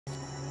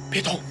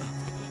别动，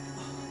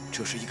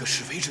这是一个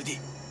是非之地，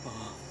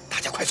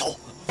大家快走！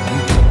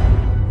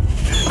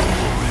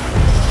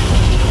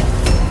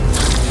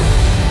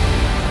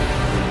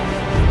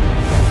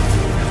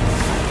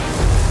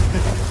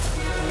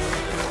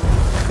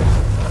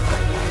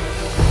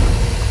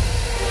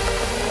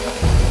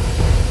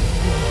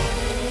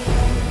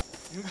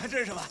你们看这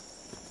是什么？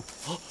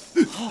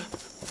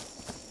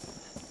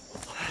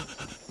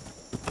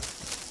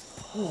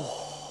哇，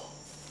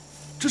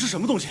这是什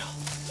么东西啊？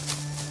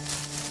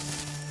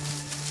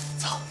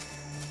走，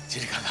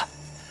进去看看。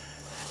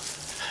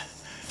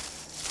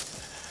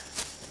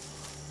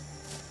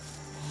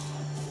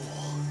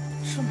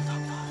这么大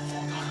不大？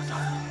好大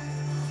呀！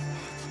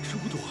这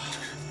么多啊！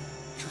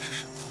这是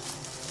什么？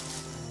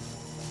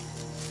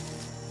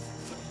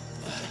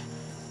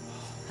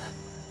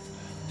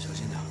小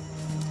心点，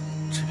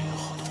这边有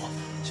好多，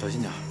小心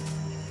点。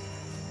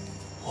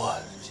我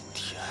的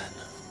天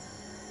哪！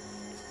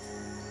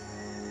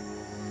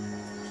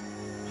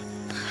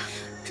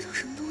 这都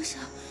什么东西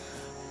啊？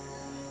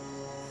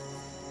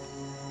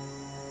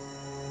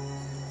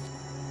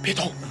别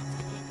动，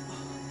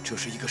这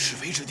是一个是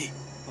非之地，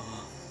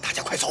大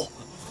家快走！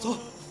走，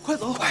快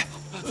走！快！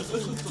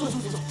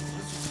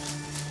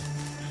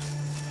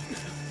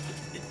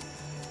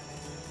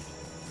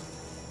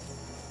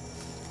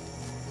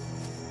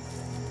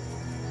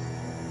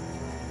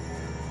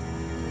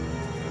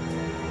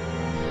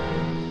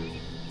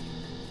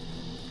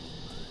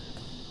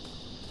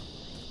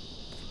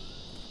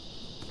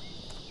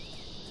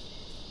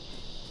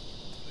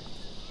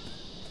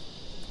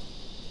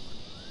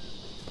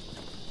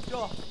走！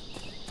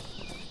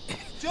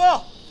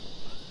救！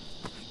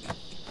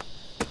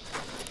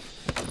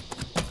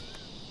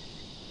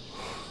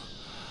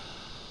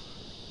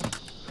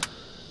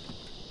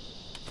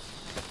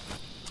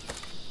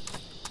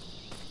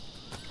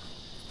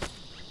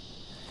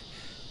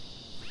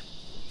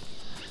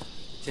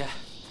姐，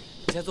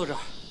你先坐这儿。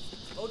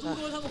老朱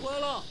哥他们回来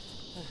了。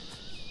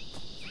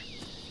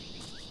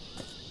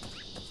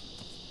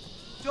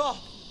救！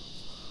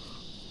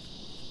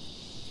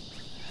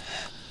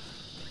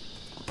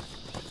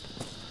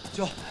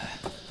救！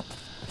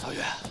曹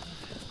越，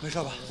没事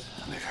吧？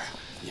没事，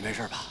你没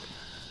事吧？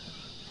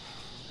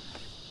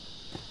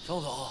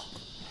宋总，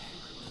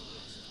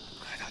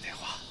快打电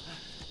话，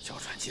叫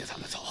船接他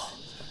们走。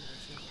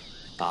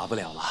打不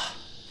了了，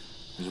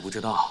你不知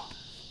道，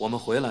我们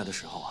回来的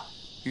时候啊，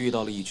遇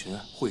到了一群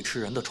会吃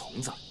人的虫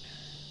子，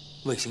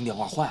卫星电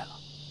话坏了。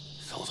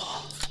宋总，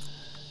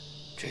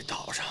这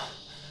岛上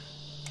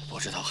不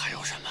知道还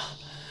有什么。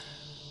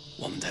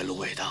我们在芦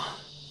苇荡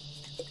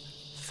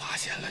发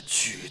现了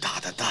巨大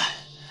的蛋，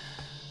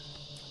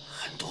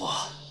很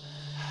多。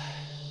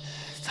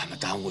咱们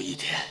耽误一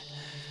天，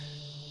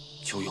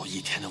就有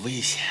一天的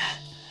危险。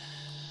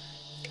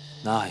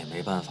那也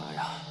没办法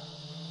呀。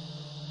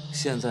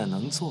现在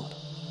能做的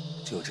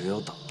就只有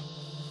等，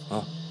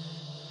啊。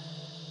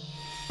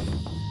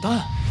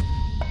蛋？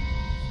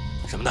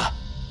什么蛋？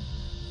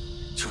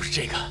就是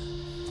这个。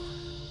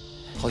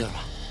好点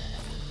吧？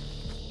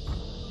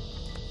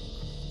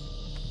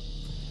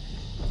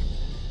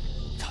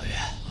曹越，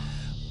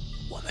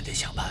我们得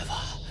想办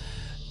法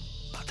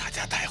把大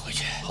家带回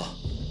去。好，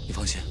你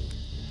放心，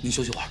您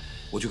休息会儿，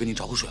我去给你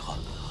找口水喝。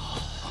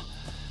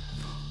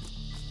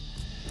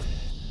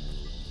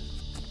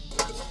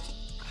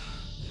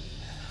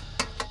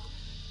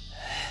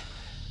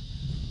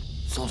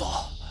 宋总，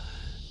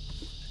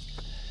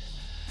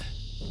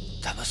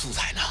咱们素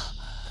材呢？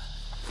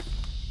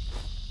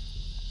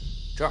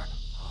这儿呢，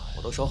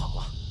我都收好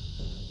了。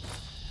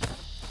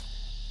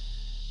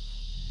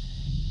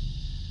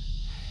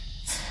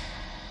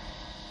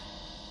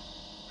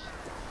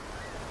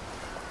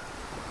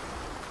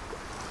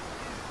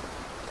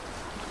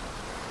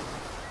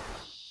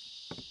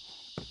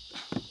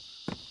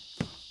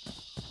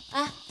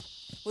哎，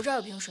我这儿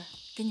有瓶水，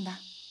给你吧。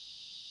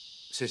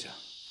谢谢。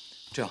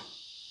这样。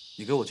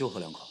 你给我就喝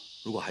2口，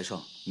如果还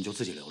剩，你就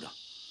自己留着。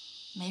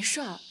没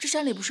事儿，这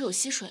山里不是有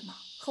溪水吗？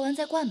喝完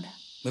再灌呗。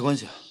没关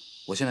系，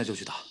我现在就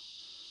去打。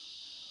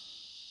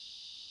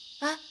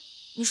哎，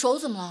你手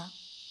怎么了？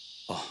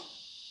哦，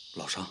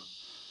老伤。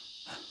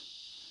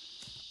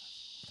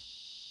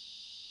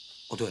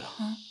哦，对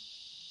了，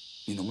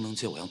你能不能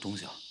借我样东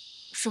西啊？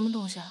什么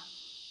东西啊？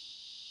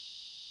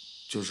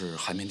就是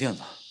海绵垫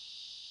子。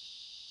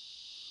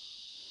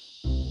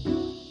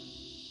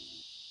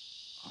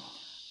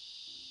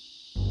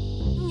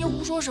 你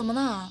胡说什么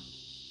呢？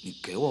你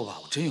给我吧，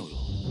我真有用。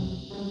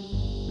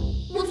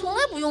我从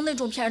来不用那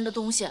种骗人的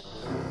东西。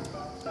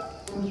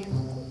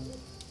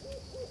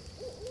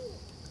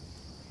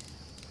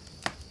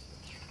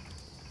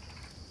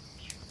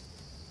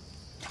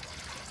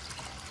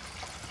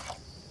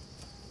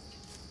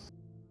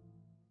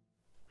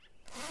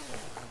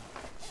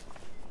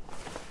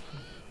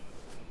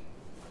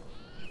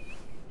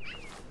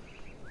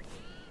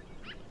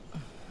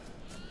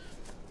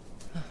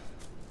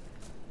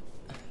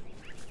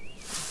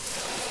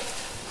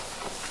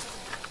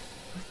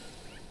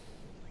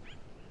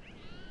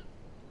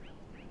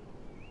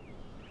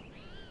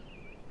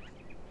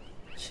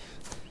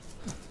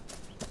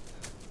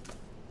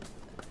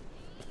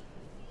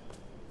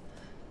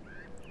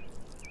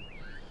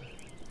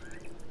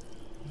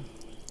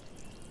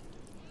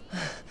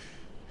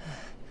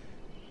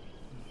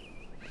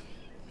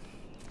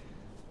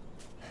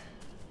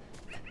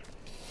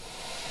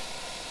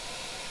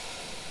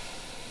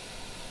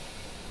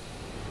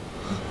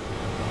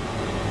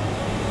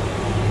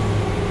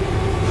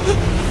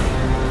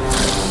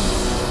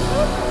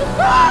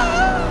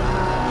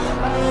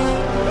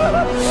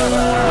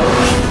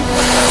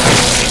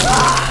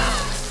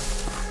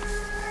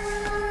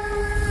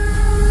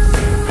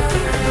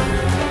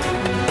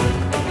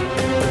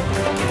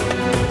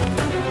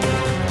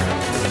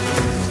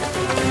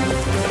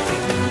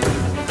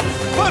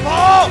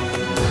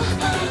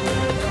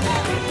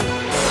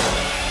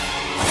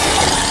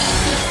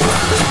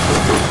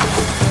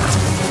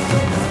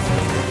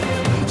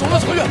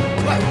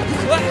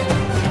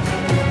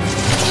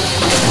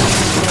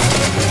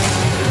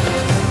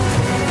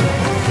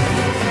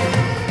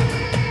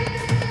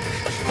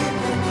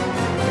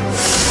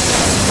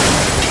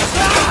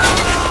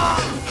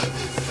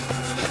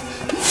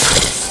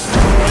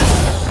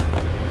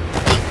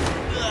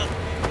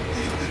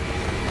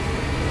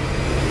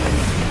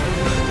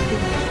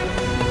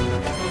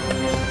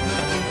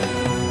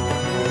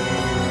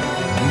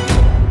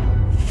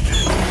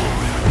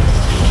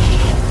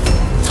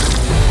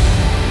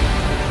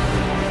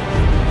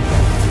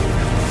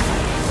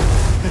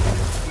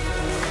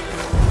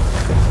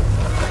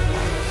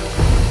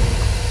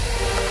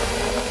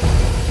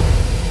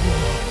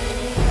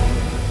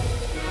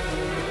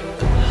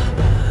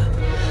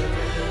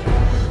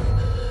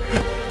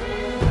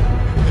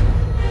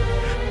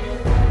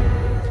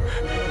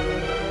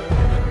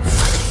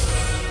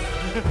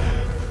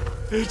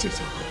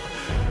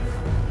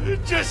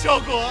这小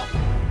狗，